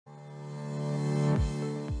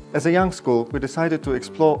As a young school, we decided to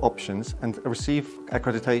explore options and receive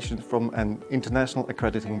accreditation from an international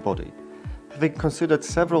accrediting body. Having considered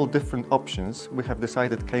several different options, we have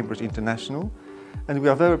decided Cambridge International, and we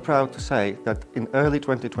are very proud to say that in early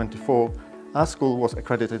 2024, our school was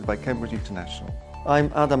accredited by Cambridge International.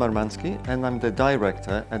 I'm Adam Armanski, and I'm the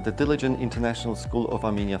director at the Dilijan International School of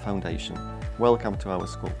Armenia Foundation. Welcome to our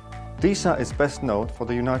school. DISA is best known for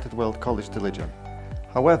the United World College Dilijan.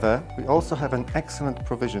 However, we also have an excellent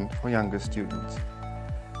provision for younger students.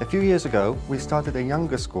 A few years ago, we started a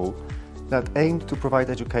younger school that aimed to provide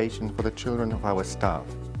education for the children of our staff.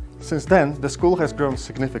 Since then, the school has grown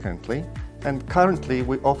significantly, and currently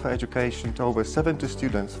we offer education to over 70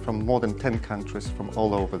 students from more than 10 countries from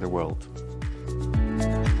all over the world.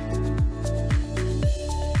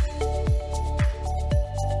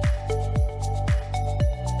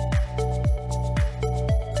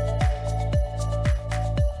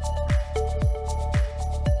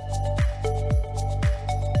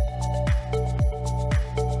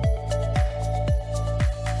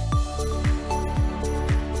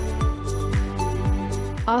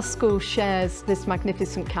 Our school shares this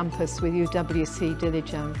magnificent campus with UWC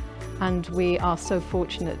Dilijan, and we are so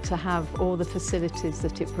fortunate to have all the facilities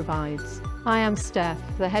that it provides. I am Steph,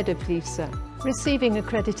 the head of DISA. Receiving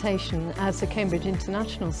accreditation as a Cambridge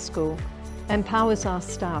International School empowers our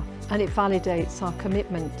staff, and it validates our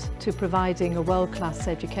commitment to providing a world-class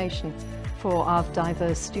education for our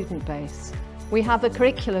diverse student base. We have a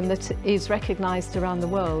curriculum that is recognised around the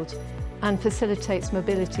world and facilitates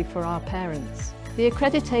mobility for our parents. The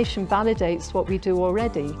accreditation validates what we do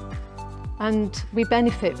already, and we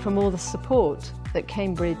benefit from all the support that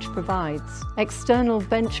Cambridge provides. External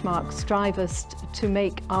benchmarks drive us to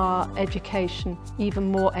make our education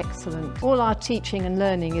even more excellent. All our teaching and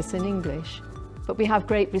learning is in English, but we have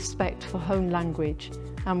great respect for home language,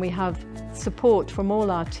 and we have support from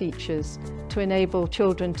all our teachers to enable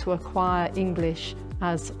children to acquire English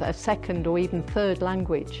as a second or even third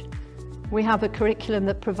language. We have a curriculum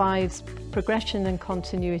that provides progression and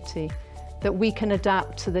continuity that we can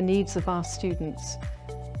adapt to the needs of our students.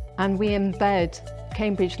 And we embed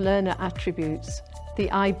Cambridge learner attributes, the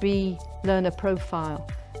IB learner profile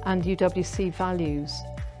and UWC values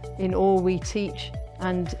in all we teach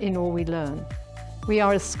and in all we learn. We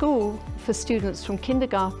are a school for students from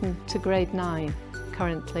kindergarten to grade 9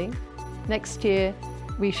 currently. Next year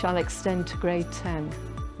we shall extend to grade 10.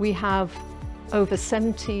 We have over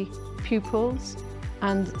 70 pupils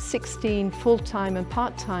and 16 full-time and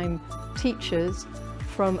part-time teachers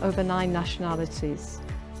from over 9 nationalities.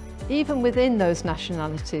 Even within those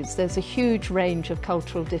nationalities, there's a huge range of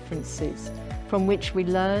cultural differences from which we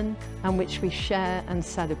learn and which we share and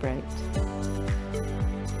celebrate.